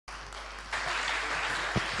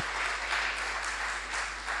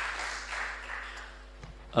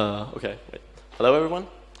Okay, wait. Hello, everyone.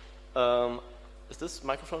 Is this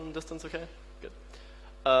microphone distance okay? Good.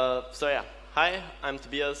 So yeah, hi, I'm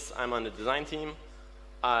Tobias. I'm on the design team.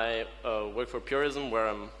 I work for Purism, where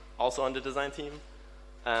I'm also on the design team.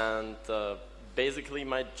 And basically,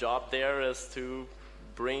 my job there is to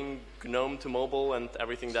bring GNOME to mobile and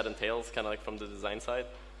everything that entails, kind of like from the design side,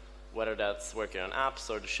 whether that's working on apps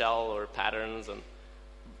or the shell or patterns. And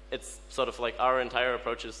it's sort of like our entire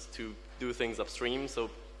approach is to do things upstream. So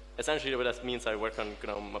essentially what that means, I work on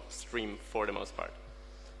GNOME upstream for the most part.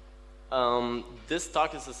 This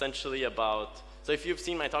talk is essentially about, so if you've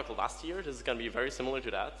seen my talk last year, this is going to be very similar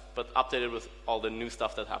to that, but updated with all the new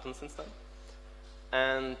stuff that happened since then.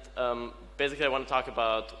 And basically I want to talk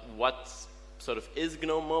about what sort of is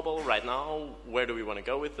GNOME Mobile right now, where do we want to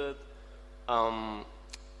go with it,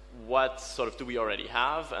 what sort of do we already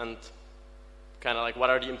have, and kind of like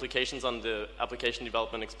what are the implications on the application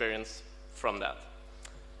development experience from that.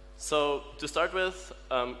 So to start with,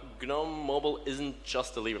 GNOME Mobile isn't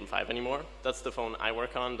just the Librem 5 anymore. That's the phone I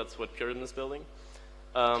work on. That's what Purism is building.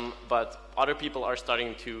 But other people are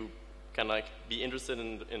starting to kind of like be interested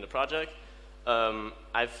in the project.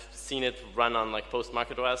 I've seen it run on like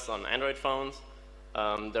post-market OS on Android phones.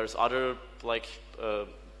 There's other like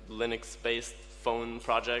Linux-based phone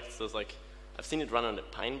projects. There's like I've seen it run on the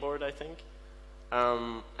Pine board, I think.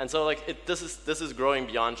 And so like this is growing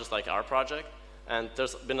beyond just like our project. And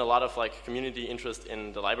there's been a lot of like community interest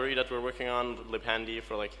in the library that we're working on, libhandy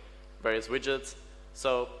for like various widgets.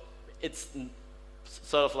 So it's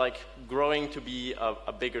sort of like growing to be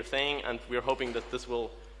a bigger thing, and we're hoping that this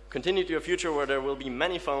will continue to a future where there will be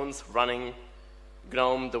many phones running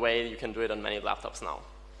GNOME the way you can do it on many laptops now.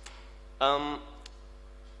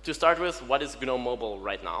 To start with, what is GNOME Mobile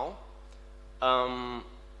right now?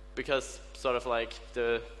 Because sort of like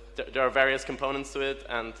there are various components to it,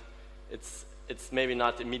 and it's maybe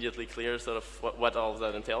not immediately clear sort of what all of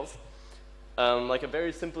that entails. Like a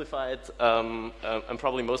very simplified and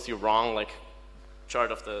probably mostly wrong like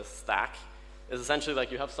chart of the stack is essentially like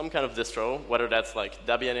you have some kind of distro, whether that's like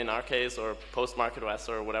Debian in our case or post-market OS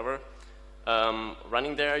or whatever,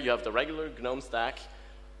 running there. You have the regular GNOME stack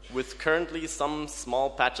with currently some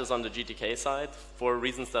small patches on the GTK side for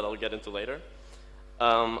reasons that I'll get into later.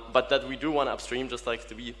 But that we do want to upstream, just like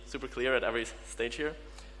to be super clear at every stage here.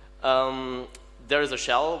 There is a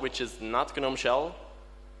shell, which is not GNOME shell,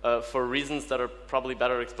 for reasons that are probably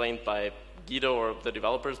better explained by Guido or the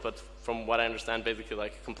developers, but from what I understand, basically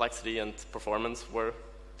like complexity and performance were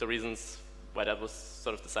the reasons why that was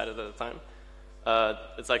sort of decided at the time.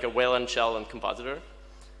 It's like a Wayland shell and compositor.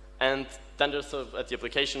 And then there's sort of at the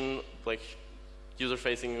application, like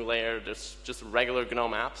user-facing layer, there's just regular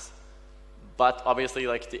GNOME apps. But obviously,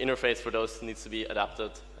 like the interface for those needs to be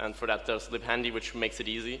adapted, and for that there's libhandy, which makes it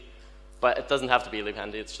easy. But it doesn't have to be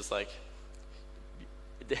libhandy. It's just like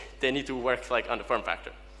they need to work like on the form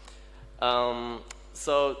factor.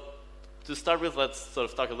 So to start with, let's sort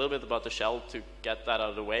of talk a little bit about the shell to get that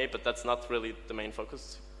out of the way. But that's not really the main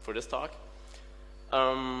focus for this talk.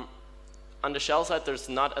 On the shell side, there's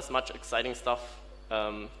not as much exciting stuff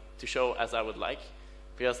to show as I would like.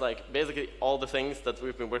 Because like basically all the things that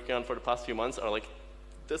we've been working on for the past few months are like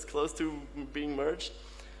this close to being merged,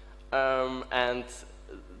 and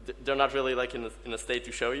they're not really like in a state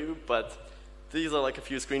to show you. But these are like a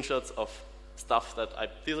few screenshots of stuff that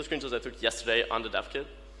these are screenshots I took yesterday on the dev kit,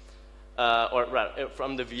 or rather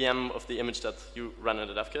from the VM of the image that you run in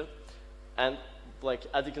the dev kit. And like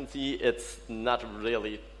as you can see, it's not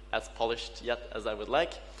really as polished yet as I would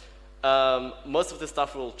like. Most of this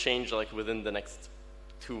stuff will change like within the next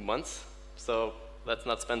 2 months, so let's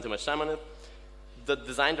not spend too much time on it. The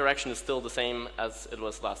design direction is still the same as it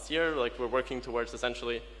was last year. Like we're working towards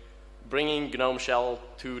essentially bringing GNOME shell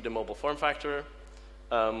to the mobile form factor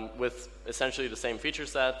with essentially the same feature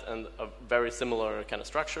set and a very similar kind of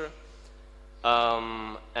structure.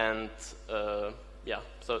 Yeah,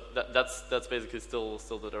 so that's basically still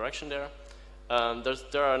the direction there.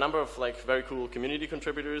 There are a number of like very cool community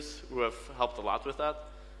contributors who have helped a lot with that.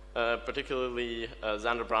 Particularly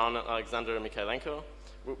Xander Brown and Alexander Mikhailenko,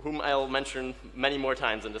 whom I'll mention many more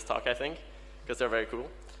times in this talk, I think, because they're very cool,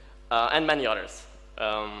 and many others.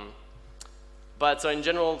 But so in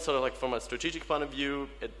general, sort of like from a strategic point of view,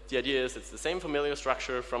 the idea is it's the same familiar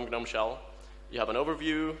structure from GNOME shell. You have an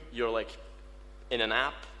overview, you're like in an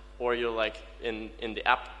app, or you're like in the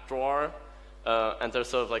app drawer, and there's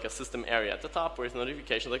sort of like a system area at the top where it's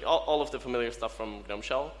notifications, like all of the familiar stuff from GNOME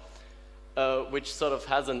shell. Which sort of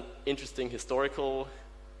has an interesting historical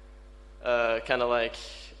kind of like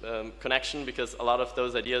connection, because a lot of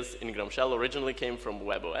those ideas in GNOME shell originally came from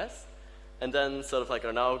WebOS, and then sort of like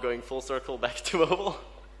are now going full circle back to mobile.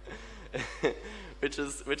 which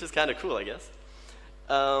is kind of cool, I guess.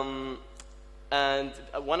 And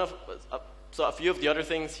so a few of the other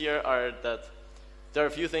things here are that there are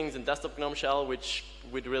a few things in desktop GNOME Shell which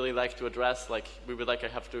we'd really like to address. Like we would like to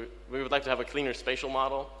have a cleaner spatial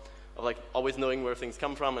model of like always knowing where things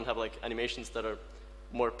come from and have like animations that are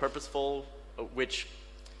more purposeful, which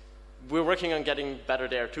we're working on getting better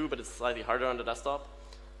there too, but it's slightly harder on the desktop.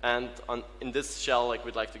 And in this shell, like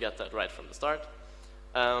we'd like to get that right from the start.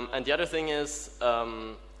 And the other thing is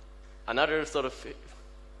another sort of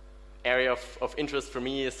area of interest for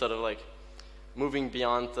me is sort of like moving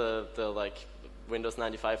beyond the like Windows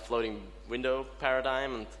 95 floating window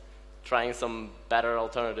paradigm and trying some better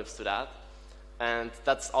alternatives to that. And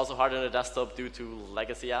that's also hard on the desktop due to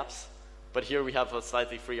legacy apps. But here we have a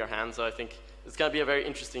slightly freer hand, so I think it's going to be a very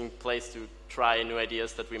interesting place to try new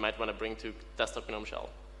ideas that we might want to bring to desktop GNOME Shell,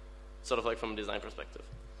 sort of like from a design perspective.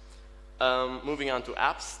 Moving on to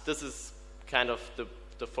apps, this is kind of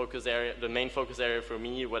the focus area, the main focus area for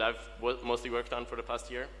me, what I've mostly worked on for the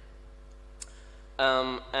past year.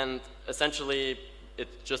 And essentially,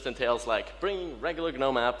 it just entails like bringing regular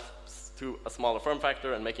GNOME apps to a smaller form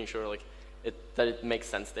factor and making sure like that it makes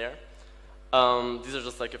sense there. These are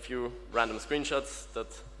just like a few random screenshots that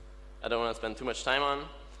I don't want to spend too much time on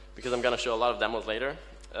because I'm going to show a lot of demos later.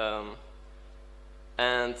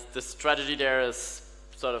 And the strategy there is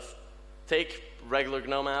sort of take regular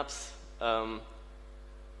GNOME apps,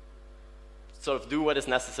 sort of do what is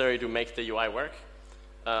necessary to make the UI work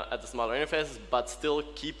at the smaller interfaces, but still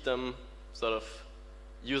keep them sort of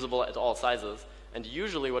usable at all sizes. And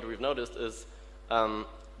usually what we've noticed is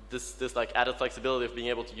this like added flexibility of being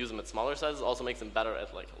able to use them at smaller sizes also makes them better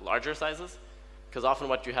at like larger sizes. Because often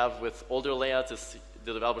what you have with older layouts is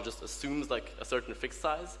the developer just assumes like a certain fixed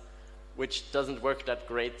size, which doesn't work that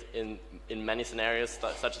great in many scenarios,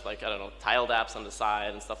 such as like, I don't know, tiled apps on the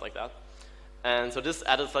side and stuff like that. And so this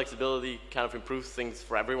added flexibility kind of improves things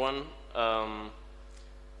for everyone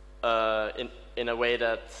in a way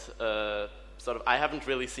that sort of I haven't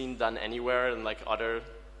really seen done anywhere in like other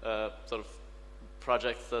sort of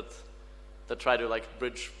projects that try to like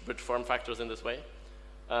bridge form factors in this way.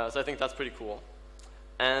 So I think that's pretty cool.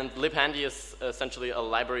 And libhandy is essentially a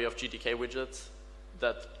library of GTK widgets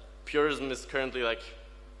that Purism is currently like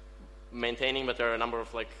maintaining, but there are a number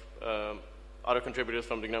of like other contributors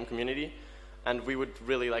from the GNOME community, and we would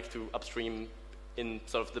really like to upstream in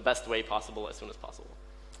sort of the best way possible as soon as possible.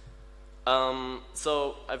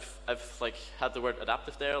 So I've like had the word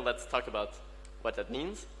adaptive there. Let's talk about what that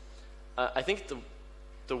means. I think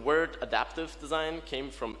the word adaptive design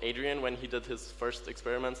came from Adrian when he did his first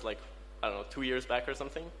experiments, like, I don't know, 2 years back or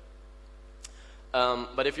something.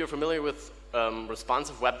 But if you're familiar with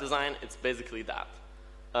responsive web design, it's basically that.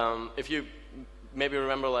 If you maybe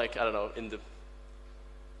remember, like, I don't know, in the,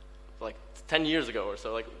 like 10 years ago or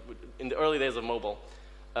so, like in the early days of mobile,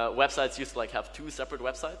 websites used to like have 2 separate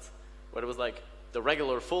websites, where it was like the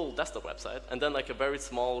regular full desktop website, and then like a very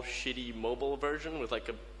small, shitty mobile version with like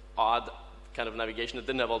an odd kind of navigation that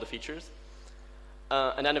didn't have all the features.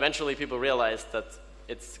 And then eventually people realized that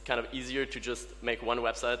it's kind of easier to just make one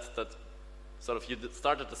website that sort of you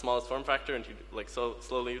start at the smallest form factor and you like so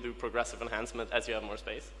slowly do progressive enhancement as you have more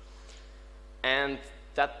space. And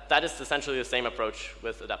that is essentially the same approach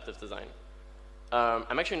with adaptive design.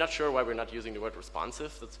 I'm actually not sure why we're not using the word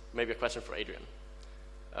responsive. That's maybe a question for Adrian.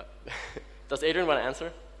 Does Adrian want to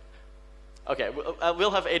answer? Okay,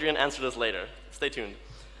 we'll have Adrian answer this later. Stay tuned.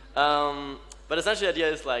 But essentially the idea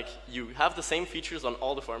is like you have the same features on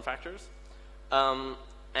all the form factors,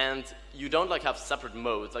 and you don't like have separate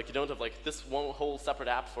modes. Like you don't have like this one whole separate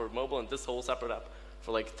app for mobile and this whole separate app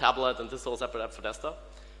for like tablet and this whole separate app for desktop.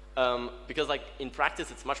 Because like in practice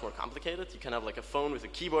it's much more complicated. You can have like a phone with a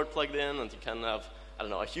keyboard plugged in, and you can have, I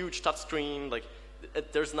don't know, a huge touch screen. Like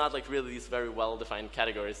there's not like really these very well-defined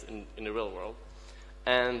categories in the real world.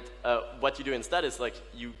 And what you do instead is like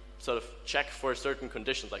you sort of check for certain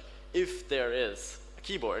conditions. Like if there is a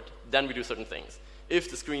keyboard, then we do certain things. If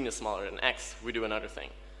the screen is smaller than X, we do another thing.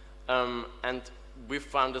 And we've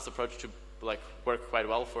found this approach to like work quite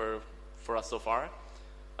well for us so far.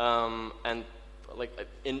 And like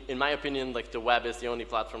in my opinion, like the web is the only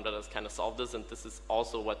platform that has kind of solved this, and this is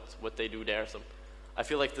also what they do there. So I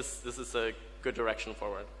feel like this is a good direction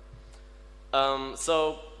forward.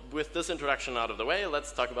 So with this introduction out of the way,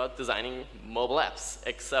 let's talk about designing mobile apps.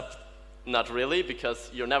 Except not really, because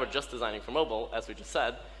you're never just designing for mobile, as we just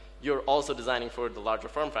said. You're also designing for the larger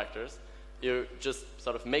form factors. You're just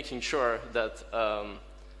sort of making sure that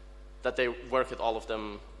that they work with all of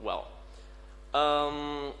them well.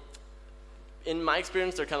 In my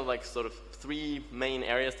experience, there are kind of like sort of 3 main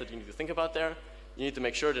areas that you need to think about there. you need to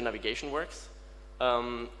make sure the navigation works,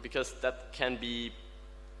 because that can be,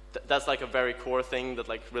 that's like a very core thing that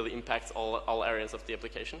like really impacts all areas of the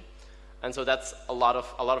application. And so that's a lot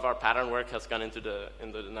of our pattern work has gone into the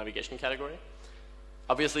navigation category.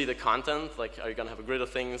 Obviously the content, like are you going to have a grid of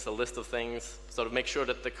things, a list of things, sort of make sure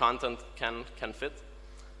that the content can fit.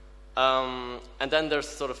 And then there's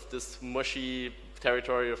sort of this mushy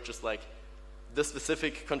territory of just like the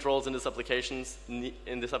specific controls in this application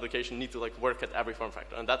need to like work at every form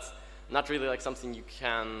factor. And that's not really like something you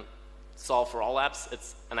can solve for all apps.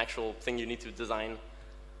 It's an actual thing you need to design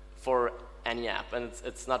for any app, and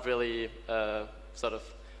it's not really sort of,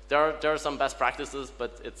 there are some best practices,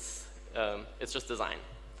 but it's just design.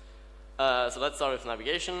 So let's start with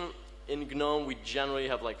navigation. In GNOME, we generally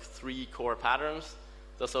have like 3 core patterns.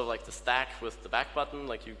 There's sort of like the stack with the back button,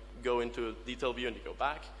 like you go into a detail view and you go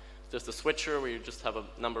back. There's the switcher where you just have a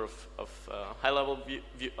number of high-level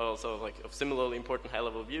also like of similarly important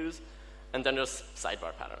high-level views, and then there's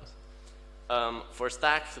sidebar patterns. For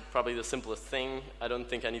stacks, it's probably the simplest thing. I don't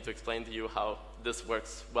think I need to explain to you how this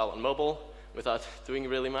works well on mobile without doing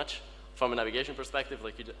really much. From a navigation perspective,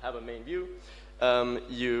 like you have a main view,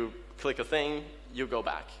 you click a thing, you go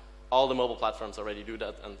back. All the mobile platforms already do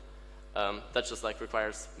that, and that just like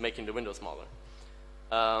requires making the window smaller.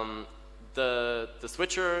 The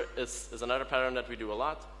switcher is another pattern that we do a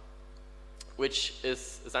lot, which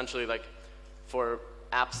is essentially like for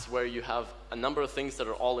apps where you have a number of things that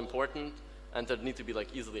are all important and that need to be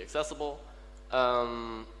like easily accessible,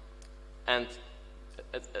 and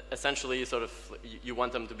essentially sort of you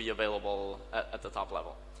want them to be available at the top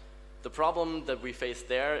level. The problem that we face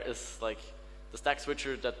there is like the stack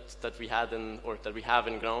switcher that we had that we have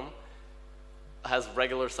in GNOME has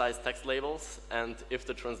regular sized text labels, and if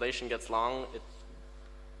the translation gets long, it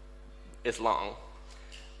is long.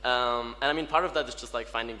 And I mean, part of that is just like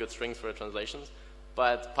finding good strings for the translations,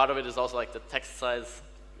 but part of it is also like the text size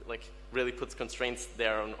like really puts constraints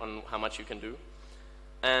there on how much you can do.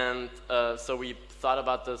 And so we thought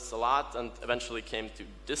about this a lot and eventually came to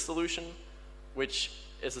this solution, which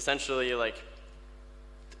is essentially like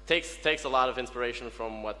takes a lot of inspiration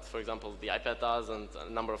from what, for example, the iPad does and a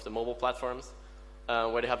number of the mobile platforms,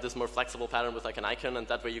 where they have this more flexible pattern with like an icon, and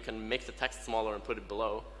that way you can make the text smaller and put it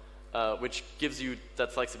below, which gives you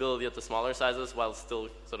that flexibility at the smaller sizes while still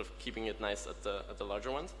sort of keeping it nice at the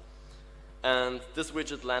larger ones. And this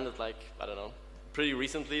widget landed like, I don't know, pretty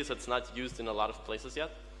recently, so it's not used in a lot of places yet.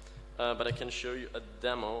 But I can show you a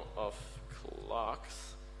demo of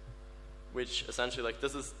clocks, which essentially, like,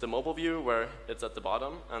 this is the mobile view where it's at the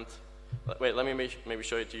bottom. And wait, let me maybe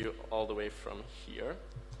show it to you all the way from here.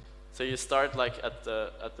 So you start like at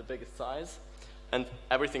the biggest size, and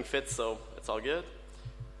everything fits, so it's all good.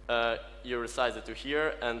 You resize it to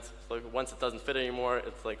here, and like once it doesn't fit anymore,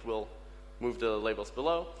 it's like we'll move the labels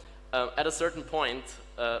below. At a certain point,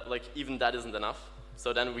 like even that isn't enough,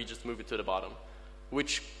 so then we just move it to the bottom,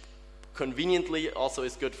 which conveniently also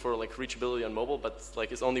is good for like reachability on mobile, but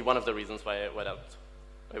like is only one of the reasons why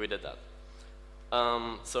we did that.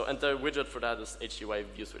 And the widget for that is HDY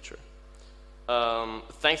View Switcher.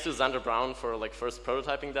 Thanks to Xander Brown for like first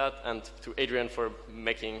prototyping that, and to Adrian for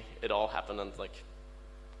making it all happen and like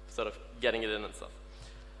sort of getting it in and stuff.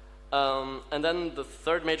 And then the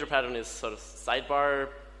third major pattern is sort of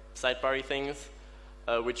sidebar-y things,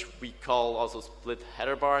 which we call also split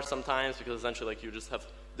header bar sometimes, because essentially like you just have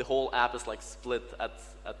the whole app is like split at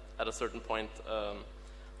a certain point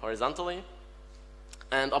horizontally.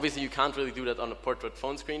 And obviously you can't really do that on a portrait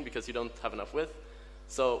phone screen because you don't have enough width.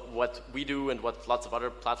 So what we do and what lots of other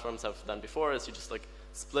platforms have done before is you just like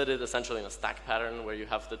split it essentially in a stack pattern where you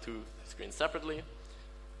have the two screens separately.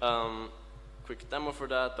 Quick demo for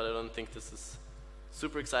that, but I don't think this is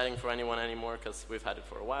super exciting for anyone anymore because we've had it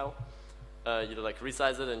for a while. You like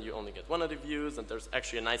resize it and you only get one of the views, and there's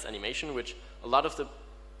actually a nice animation which a lot of the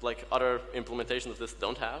like other implementations of this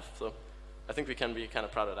don't have. So I think we can be kind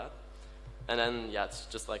of proud of that. And then yeah, it's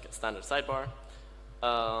just like a standard sidebar.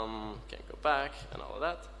 Can go back and all of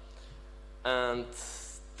that. And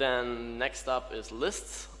then next up is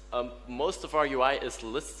lists. Most of our UI is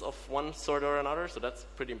lists of one sort or another, so that's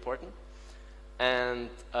pretty important. And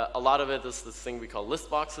a lot of it is this thing we call list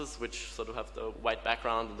boxes, which sort of have the white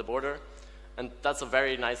background and the border. And that's a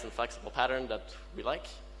very nice and flexible pattern that we like.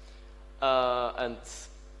 And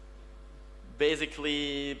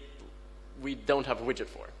basically, we don't have a widget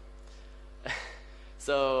for it.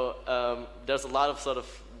 So there's a lot of sort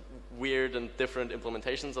of weird and different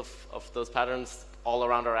implementations of those patterns all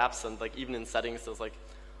around our apps, and like even in settings, there's like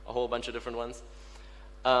a whole bunch of different ones.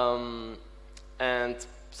 And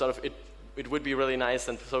sort of it would be really nice,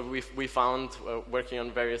 and so we found working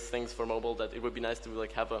on various things for mobile that it would be nice to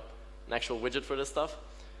like have an actual widget for this stuff,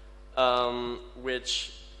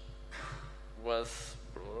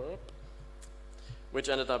 which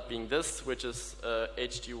ended up being this, which is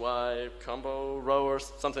HDY combo row or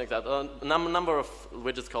something like that. A number of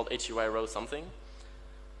widgets called HDY row something,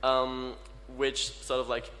 which sort of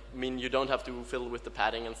like mean you don't have to fiddle with the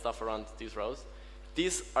padding and stuff around these rows.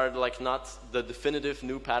 These are like not the definitive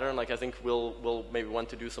new pattern. Like I think we'll maybe want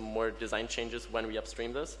to do some more design changes when we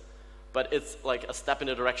upstream this, but it's like a step in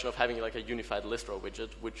the direction of having like a unified list row widget,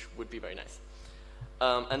 which would be very nice.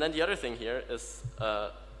 And then the other thing here is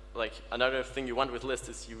like another thing you want with lists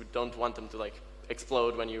is you don't want them to like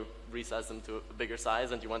explode when you resize them to a bigger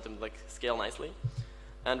size, and you want them to like scale nicely.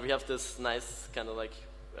 And we have this nice kind of like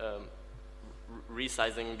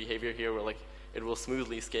resizing behavior here where like it will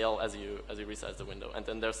smoothly scale as you resize the window, and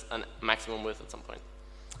then there's a maximum width at some point.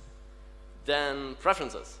 Then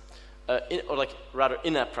preferences, or like rather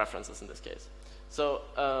in-app preferences in this case. So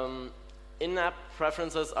in-app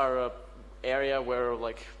preferences are a area where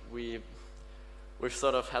like we've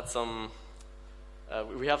sort of had some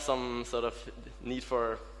we have some sort of need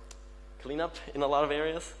for cleanup in a lot of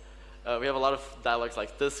areas. We have a lot of dialogues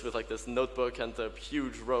like this with like this notebook and a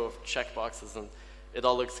huge row of checkboxes, and it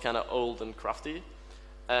all looks kind of old and crufty.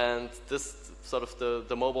 And this sort of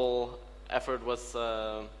the mobile effort was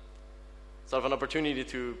sort of an opportunity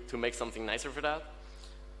to make something nicer for that.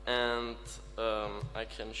 And I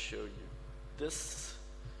can show you this,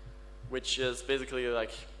 which is basically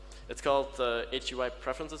like, it's called the HUI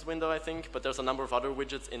preferences window, I think, but there's a number of other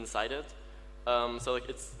widgets inside it. So like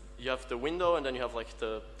you have the window, and then you have like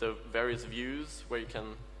the various views where you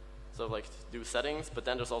can sort of like do settings, but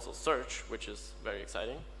then there's also search, which is very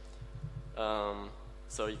exciting.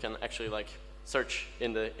 So you can actually like search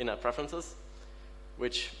in the in-app preferences,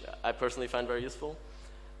 which I personally find very useful.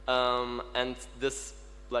 And this,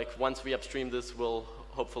 like once we upstream this, will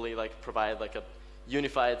hopefully like provide like a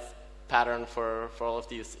unified pattern for all of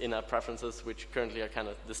these in-app preferences, which currently are kind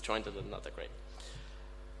of disjointed and not that great.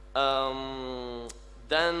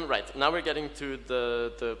 Then, right, now we're getting to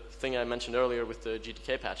the thing I mentioned earlier with the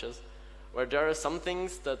GTK patches, where there are some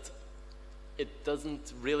things that it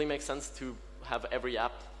doesn't really make sense to have every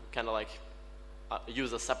app kind of like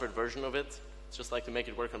use a separate version of it. It's just like to make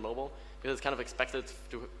it work on mobile, because it's kind of expected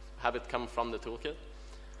to have it come from the toolkit.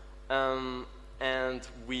 And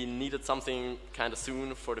we needed something kind of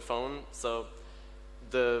soon for the phone, so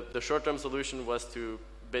the short-term solution was to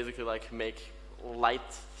basically like make light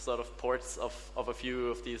sort of ports of a few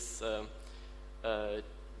of these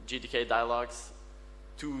GTK dialogues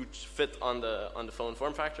to fit on the phone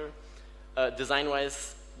form factor.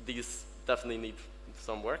 Design-wise, these definitely need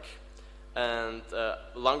some work, and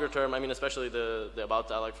longer term, I mean, especially the about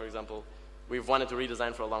dialog, for example, we've wanted to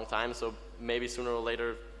redesign for a long time. So maybe sooner or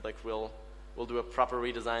later, like we'll do a proper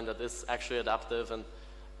redesign that is actually adaptive and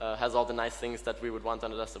has all the nice things that we would want on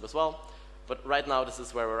the desktop as well. But right now, this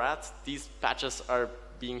is where we're at. These patches are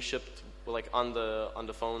being shipped like on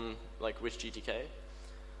the phone, like with GTK,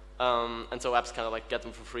 and so apps kind of like get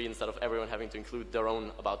them for free instead of everyone having to include their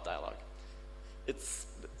own about dialog. It's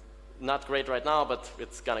not great right now, but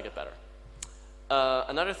it's gonna get better.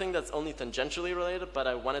 Another thing that's only tangentially related, but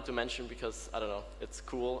I wanted to mention because I don't know, it's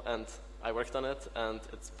cool and I worked on it, and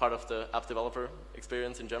it's part of the app developer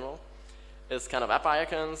experience in general, is kind of app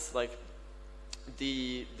icons. Like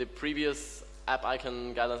the previous app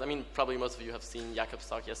icon guidelines, I mean, probably most of you have seen Jakob's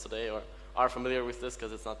talk yesterday or are familiar with this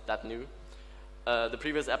because it's not that new. The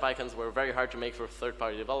previous app icons were very hard to make for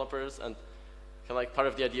third-party developers, and kind of like part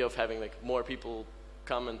of the idea of having like more people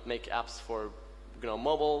come and make apps for GNOME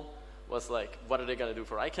Mobile was like, what are they going to do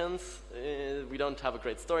for icons? We don't have a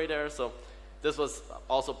great story there, so this was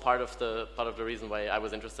also part of the reason why I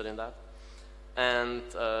was interested in that. And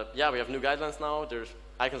yeah, we have new guidelines now.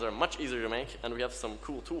 Icons are much easier to make, and we have some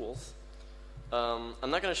cool tools. I'm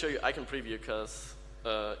not going to show you icon preview because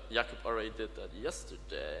Jakob already did that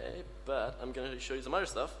yesterday, but I'm going to show you some other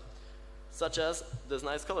stuff, such as this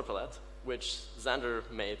nice color palette, which Xander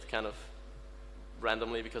made kind of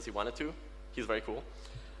randomly because he wanted to. He's very cool.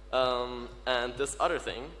 And this other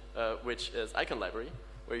thing, which is icon library,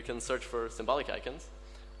 where you can search for symbolic icons,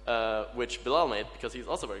 which Bilal made because he's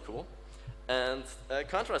also very cool. And a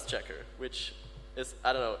contrast checker, which is,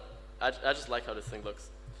 I don't know, I just like how this thing looks.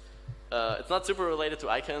 It's not super related to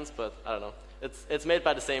icons, but I don't know. It's made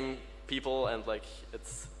by the same people, and like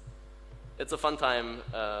it's a fun time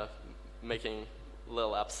making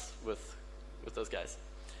little apps with those guys.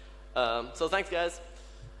 So thanks, guys.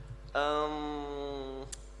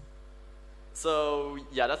 So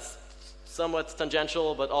yeah, that's somewhat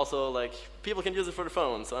tangential, but also like people can use it for the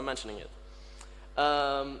phone, so I'm mentioning it.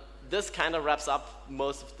 This kind of wraps up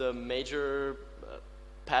most of the major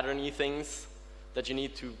pattern-y things that you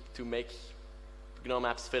need to make GNOME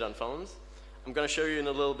apps fit on phones. I'm going to show you in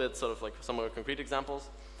a little bit sort of like some more concrete examples.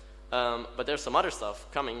 But there's some other stuff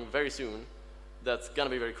coming very soon that's going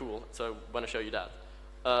to be very cool, so I want to show you that.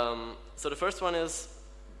 So the first one is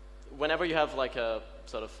whenever you have like a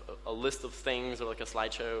sort of a list of things or like a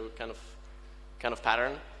slideshow kind of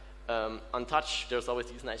pattern, on touch there's always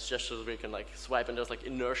these nice gestures where you can like swipe and there's like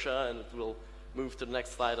inertia and it will move to the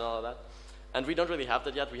next slide and all of that. And we don't really have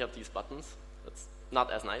that yet. We have these buttons. That's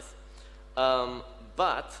not as nice.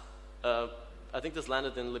 But I think this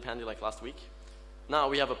landed in libhandy like last week. Now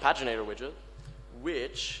we have a paginator widget,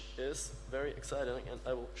 which is very exciting, and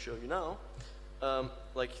I will show you now.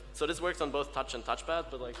 So this works on both touch and touchpad,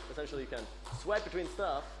 but like essentially you can swipe between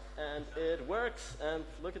stuff, and it works. And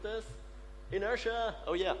look at this, inertia.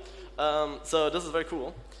 Oh yeah. So this is very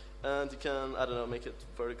cool, and you can, I don't know, make it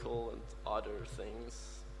vertical and other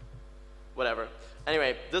things, whatever.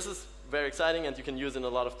 Anyway, this is very exciting, and you can use it in a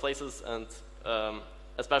lot of places, and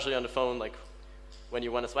especially on the phone, like when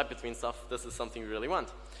you want to swipe between stuff, this is something you really want.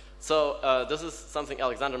 So this is something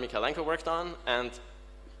Alexander Mikhailenko worked on, and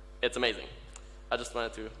it's amazing. I just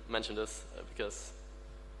wanted to mention this because...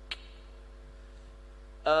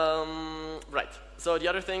 right. So the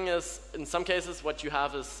other thing is, in some cases, what you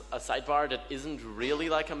have is a sidebar that isn't really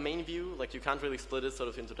like a main view. Like you can't really split it sort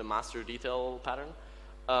of into the master detail pattern.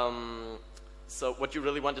 So what you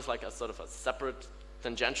really want is like a sort of a separate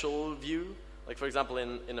tangential view. Like for example,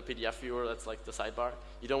 in a PDF viewer, that's like the sidebar.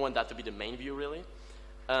 You don't want that to be the main view, really.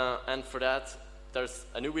 And for that, there's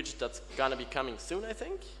a new widget that's gonna be coming soon, I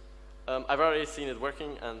think. I've already seen it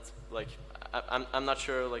working, and like I'm not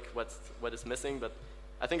sure like what is missing, but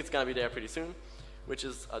I think it's gonna be there pretty soon. Which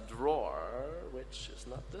is a drawer, which is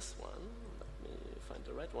not this one. Let me find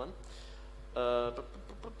the right one.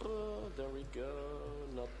 There we go.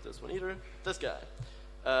 Not this one either. This guy.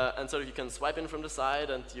 And so you can swipe in from the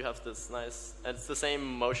side, and you have this nice, and it's the same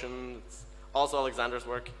motion. It's also Alexander's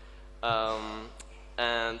work.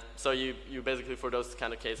 And so you basically, for those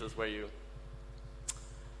kind of cases where you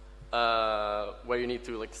need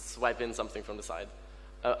to like swipe in something from the side.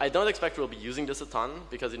 I don't expect we'll be using this a ton,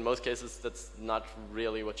 because in most cases that's not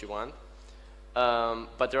really what you want.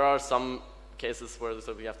 But there are some cases where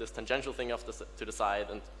so we have this tangential thing off to the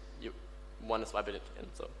side, and you want to swipe it in.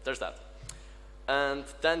 So there's that. And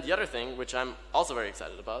then the other thing, which I'm also very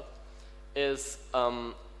excited about, is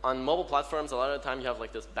on mobile platforms, a lot of the time you have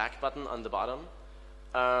like this back button on the bottom,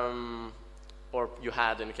 or you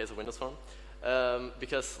had in the case of Windows Phone,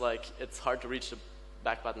 because like it's hard to reach the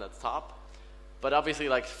back button at the top. But obviously,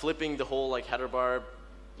 like flipping the whole like header bar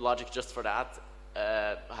logic just for that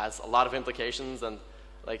has a lot of implications, and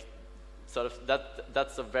like sort of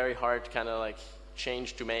that's a very hard kind of like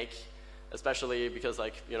change to make, especially because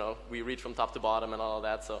like we read from top to bottom and all of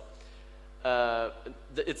that. So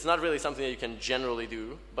it's not really something that you can generally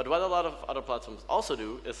do. But what a lot of other platforms also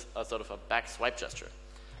do is a sort of a back swipe gesture,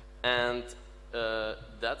 and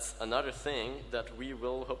that's another thing that we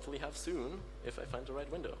will hopefully have soon if I find the right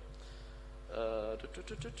window.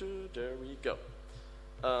 There we go.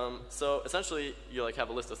 So essentially, you like have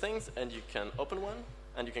a list of things, and you can open one,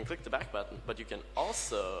 and you can click the back button, but you can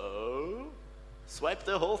also swipe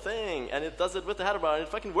the whole thing, and it does it with the header bar, and it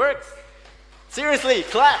fucking works. Seriously,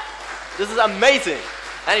 clap! This is amazing.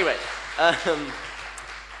 Anyway,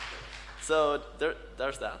 so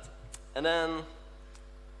there's that, and then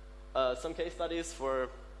some case studies for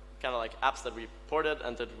kind of like apps that we ported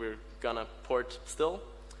and that we're gonna port still.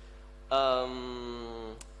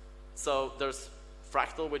 So there's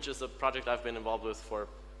Fractal, which is a project I've been involved with for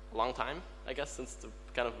a long time, I guess, since the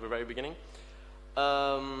kind of the very beginning.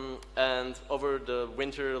 And over the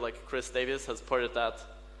winter, like Chris Davies has ported that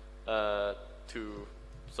to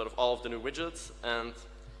sort of all of the new widgets, and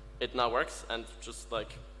it now works, and just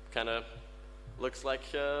like kind of looks like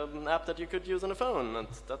an app that you could use on a phone, and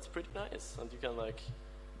that's pretty nice. And you can like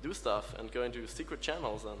do stuff and go into secret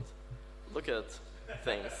channels and look at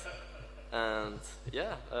things. And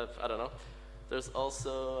yeah, I don't know. There's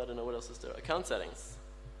also, I don't know what else is there, account settings.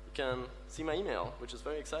 You can see my email, which is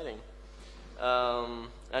very exciting.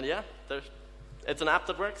 And yeah, it's an app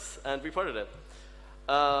that works, and we ported it.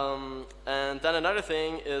 And then another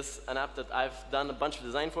thing is an app that I've done a bunch of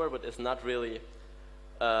design for, but it's not really,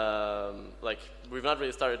 like, we've not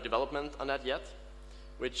really started development on that yet,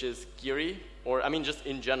 which is Geary, or I mean just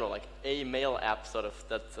in general, like a mail app sort of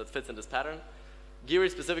that fits in this pattern. Geary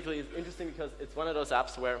specifically is interesting because it's one of those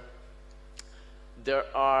apps where there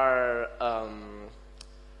are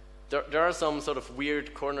there are some sort of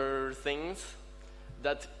weird corner things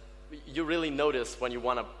that you really notice when you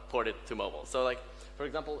want to port it to mobile. So like, for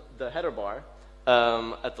example, the header bar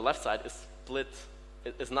at the left side is split.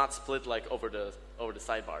 It's not split like over the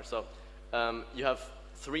sidebar. So you have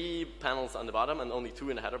 3 panels on the bottom and only 2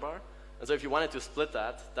 in the header bar. And so if you wanted to split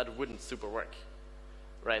that, that wouldn't super work,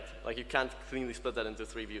 right? Like you can't cleanly split that into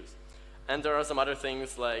 3 views. And there are some other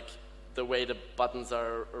things like the way the buttons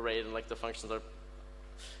are arrayed and like the functions are.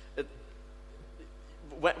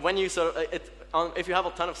 When you sort of, if you have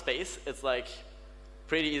a ton of space, it's like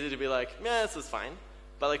pretty easy to be like, yeah, this is fine.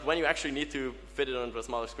 But like when you actually need to fit it onto a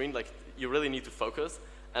smaller screen, like you really need to focus.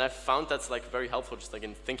 And I've found that's like very helpful just like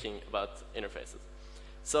in thinking about interfaces.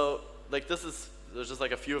 So like there's just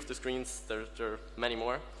like a few of the screens. There are many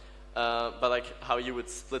more. But like how you would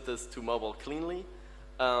split this to mobile cleanly.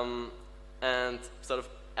 And sort of,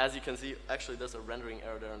 as you can see, actually there's a rendering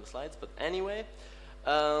error there on the slides. But anyway,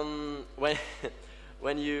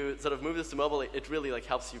 when you sort of move this to mobile, it really like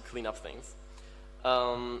helps you clean up things.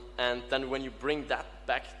 And then when you bring that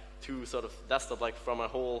back to sort of desktop, like from a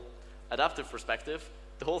whole adaptive perspective,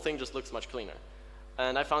 the whole thing just looks much cleaner.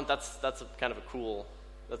 And I found that's kind of a cool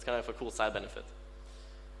side benefit.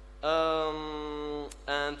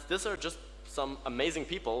 And these are just some amazing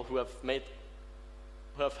people who have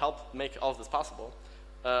helped make all of this possible.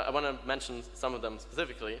 I want to mention some of them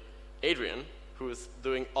specifically. Adrian, who is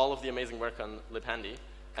doing all of the amazing work on libhandy,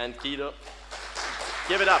 and Guido.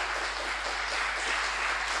 Give it up.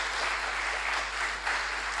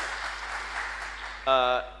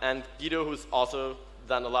 And Guido, who's also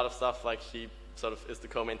done a lot of stuff, like he sort of is the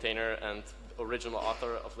co-maintainer and original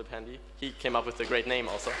author of libhandy. He came up with a great name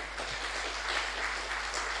also.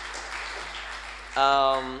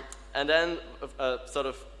 And then sort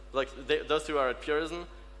of like those two are at Purism,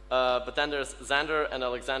 but then there's Xander and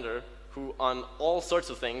Alexander, who on all sorts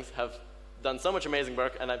of things have done so much amazing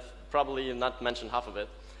work, and I've probably not mentioned half of it.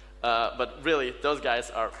 But really, those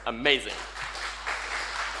guys are amazing.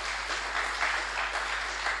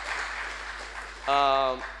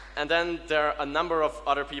 And then there are a number of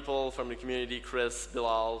other people from the community: Chris,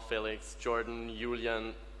 Bilal, Felix, Jordan,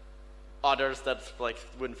 Julian, others that like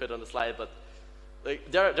wouldn't fit on the slide, but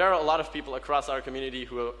like, there are a lot of people across our community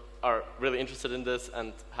who are really interested in this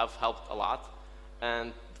and have helped a lot.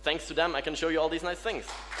 And thanks to them, I can show you all these nice things.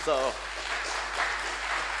 So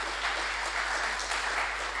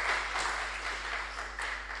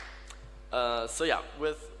yeah,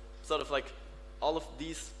 with sort of like all of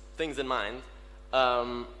these things in mind,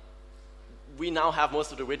 we now have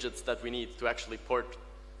most of the widgets that we need to actually port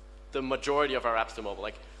the majority of our apps to mobile.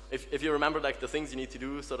 Like, if you remember like the things you need to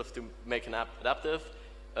do sort of to make an app adaptive,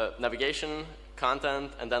 navigation,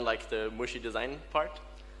 content, and then like the mushy design part.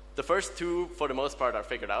 The first 2, for the most part, are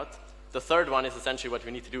figured out. The third one is essentially what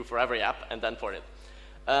we need to do for every app and then port it.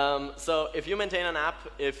 So if you maintain an app,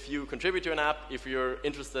 if you contribute to an app, if you're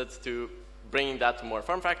interested to bringing that to more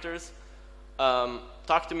form factors,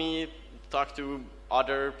 talk to me, talk to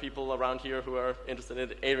other people around here who are interested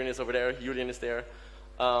in it. Adrian is over there, Julian is there.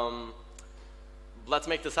 Let's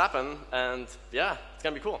make this happen, and yeah, it's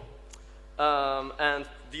gonna be cool. And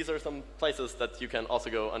these are some places that you can also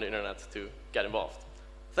go on the internet to get involved.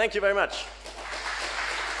 Thank you very much.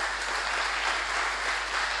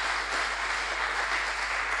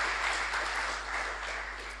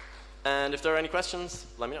 And if there are any questions,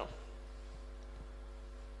 let me know.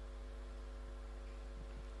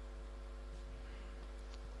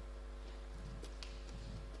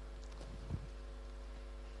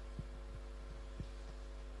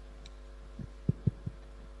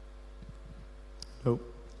 Hello.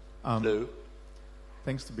 Hello.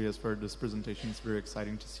 Thanks, Tobias, for this presentation. It's very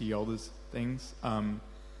exciting to see all these things. I'm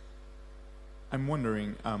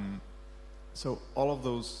wondering, so all of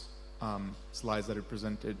those slides that are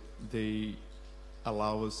presented, they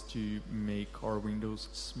allow us to make our windows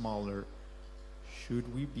smaller.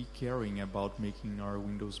 Should we be caring about making our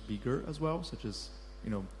windows bigger as well, such as,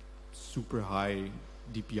 super high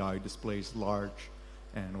DPI displays, large,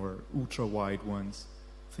 or ultra wide ones,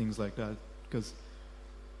 things like that? Because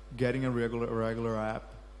getting a regular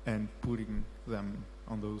app and putting them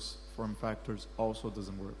on those form factors also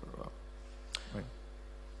doesn't work very well, right?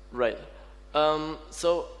 Right.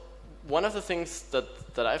 So one of the things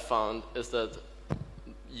that I found is that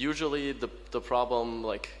usually the problem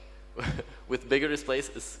like with bigger displays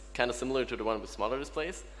is kind of similar to the one with smaller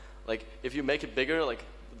displays. Like if you make it bigger, like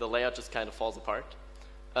the layout just kind of falls apart.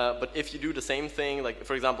 But if you do the same thing, like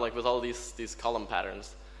for example, like with all these column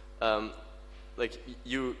patterns, like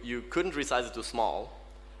you couldn't resize it to small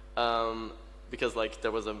because like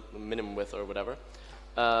there was a minimum width or whatever.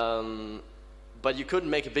 but you couldn't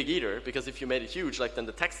make it big either, because if you made it huge, like then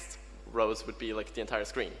the text rows would be like the entire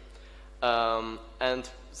screen. And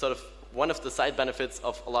sort of one of the side benefits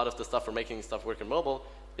of a lot of the stuff for making stuff work in mobile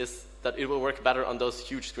is that it will work better on those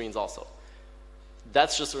huge screens also.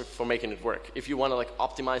 That's just for making it work. If you want to like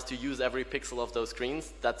optimize to use every pixel of those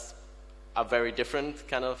screens, that's a very different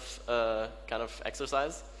kind of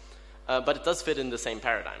exercise. But it does fit in the same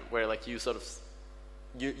paradigm, where like you sort of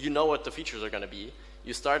you know what the features are going to be.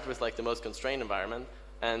 You start with like the most constrained environment,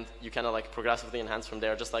 and you kind of like progressively enhance from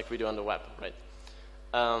there, just like we do on the web, right?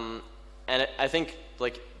 And I think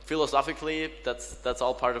like philosophically, that's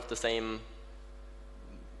all part of the same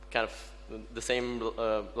kind of the same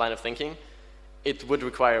line of thinking. It would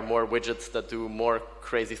require more widgets that do more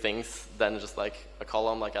crazy things than just like a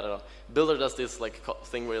column. Like I don't know, Builder does this like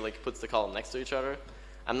thing where it like puts the column next to each other.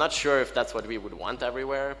 I'm not sure if that's what we would want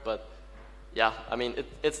everywhere, but yeah, I mean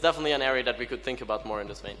it's definitely an area that we could think about more in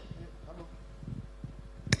this vein.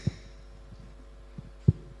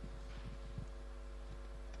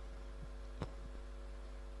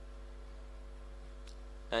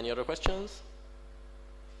 Any other questions?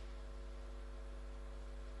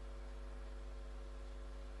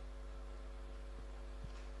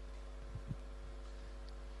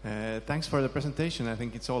 Thanks for the presentation. I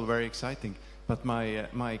think it's all very exciting. But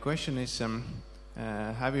my question is, do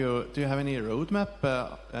you have any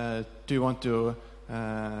roadmap? Do you want to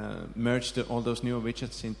merge all those new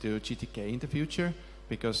widgets into GTK in the future,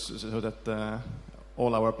 so that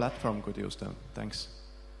all our platform could use them? Thanks.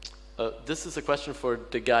 This is a question for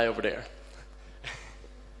the guy over there.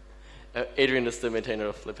 Adrian is the maintainer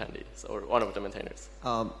of libhandy, or one of the maintainers.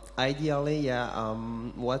 Ideally, yeah.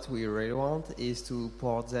 What we really want is to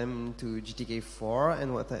port them to GTK4,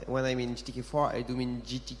 and when I mean GTK4, I do mean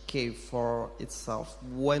GTK4 itself,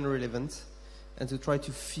 when relevant, and to try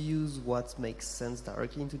to fuse what makes sense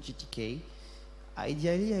directly into GTK.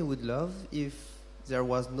 Ideally, I would love if there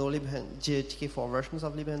was no GTK4 versions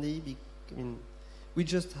of libhandy. I mean, we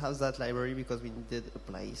just have that library because we needed a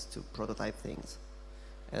place to prototype things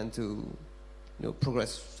and to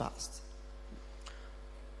progress fast.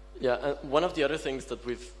 Yeah, one of the other things that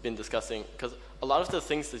we've been discussing, because a lot of the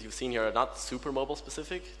things that you've seen here are not super mobile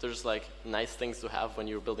specific. They're just like nice things to have when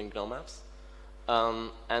you're building GNOME apps.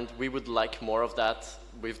 And we would like more of that.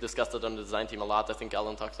 We've discussed it on the design team a lot. I think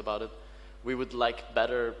Alan talks about it. We would like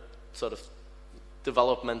better sort of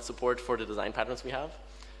development support for the design patterns we have.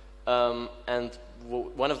 And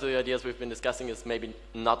one of the ideas we've been discussing is maybe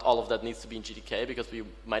not all of that needs to be in GTK, because we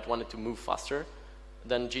might want it to move faster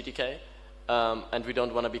than GTK. And we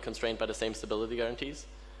don't want to be constrained by the same stability guarantees.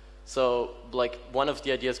 So like one of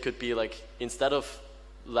the ideas could be like, instead of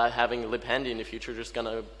having libhandy in the future, there's going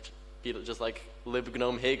to be just like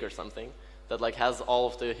libgnome hig or something that like has all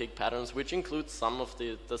of the hig patterns, which includes some of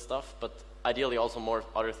the stuff, but ideally also more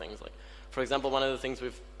other things. Like, for example, one of the things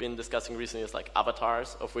we've been discussing recently is like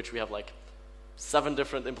avatars, of which we have like 7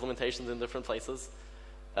 different implementations in different places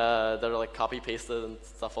that are like copy pasted and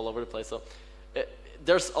stuff all over the place. So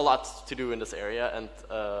there's a lot to do in this area, and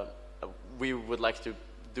we would like to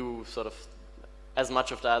do sort of as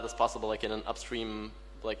much of that as possible, like in an upstream,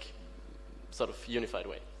 like sort of unified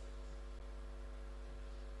way.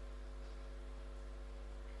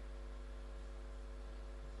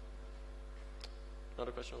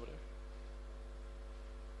 Another question over there.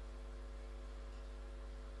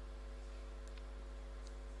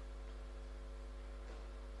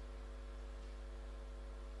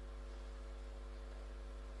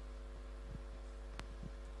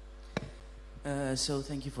 So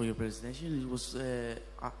thank you for your presentation. It was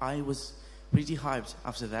I was pretty hyped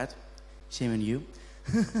after that. Shame on you.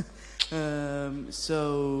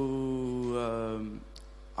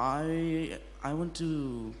 I want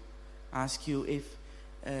to ask you if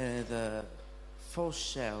the FOSS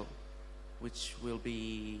shell, which will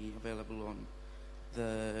be available on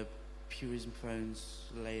the Purism phones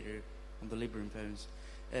later, on the Librem phones,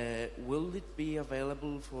 will it be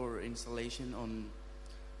available for installation on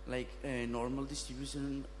like a normal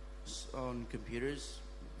distribution on computers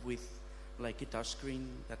with like a touchscreen?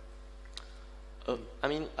 That I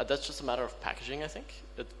mean, that's just a matter of packaging, I think.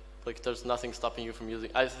 Like, there's nothing stopping you from using.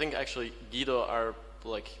 I think actually Guido, our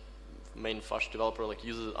like main FOSS developer, like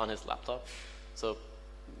uses it on his laptop. So,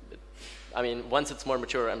 I mean, once it's more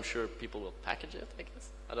mature, I'm sure people will package it, I guess.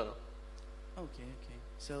 I don't know. Okay.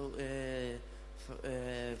 So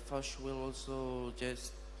FOSS will also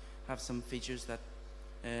just have some features that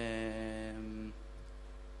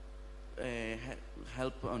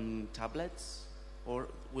help on tablets, or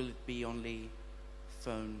will it be only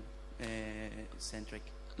phone centric?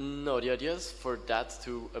 No, the idea is for that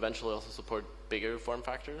to eventually also support bigger form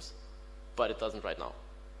factors. but it doesn't right now.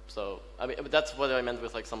 So I mean, that's what I meant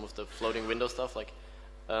with like some of the floating window stuff. Like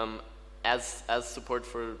as support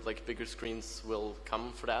for like bigger screens will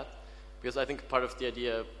come for that, because I think part of the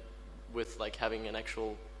idea with like having an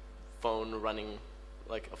actual phone running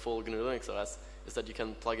like a full GNU Linux OS is that you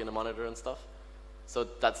can plug in a monitor and stuff. So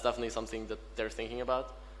that's definitely something that they're thinking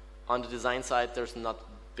about. On the design side, there's not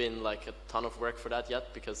been like a ton of work for that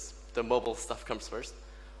yet because the mobile stuff comes first.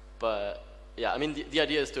 But yeah, I mean, the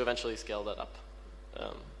idea is to eventually scale that up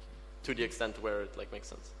to the extent where it like makes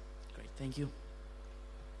sense. Great, thank you.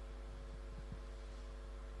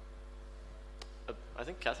 I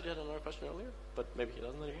think Cassidy had another question earlier, but maybe he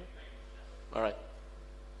doesn't anymore. All right.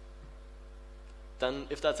 Then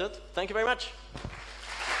if that's it, thank you very much.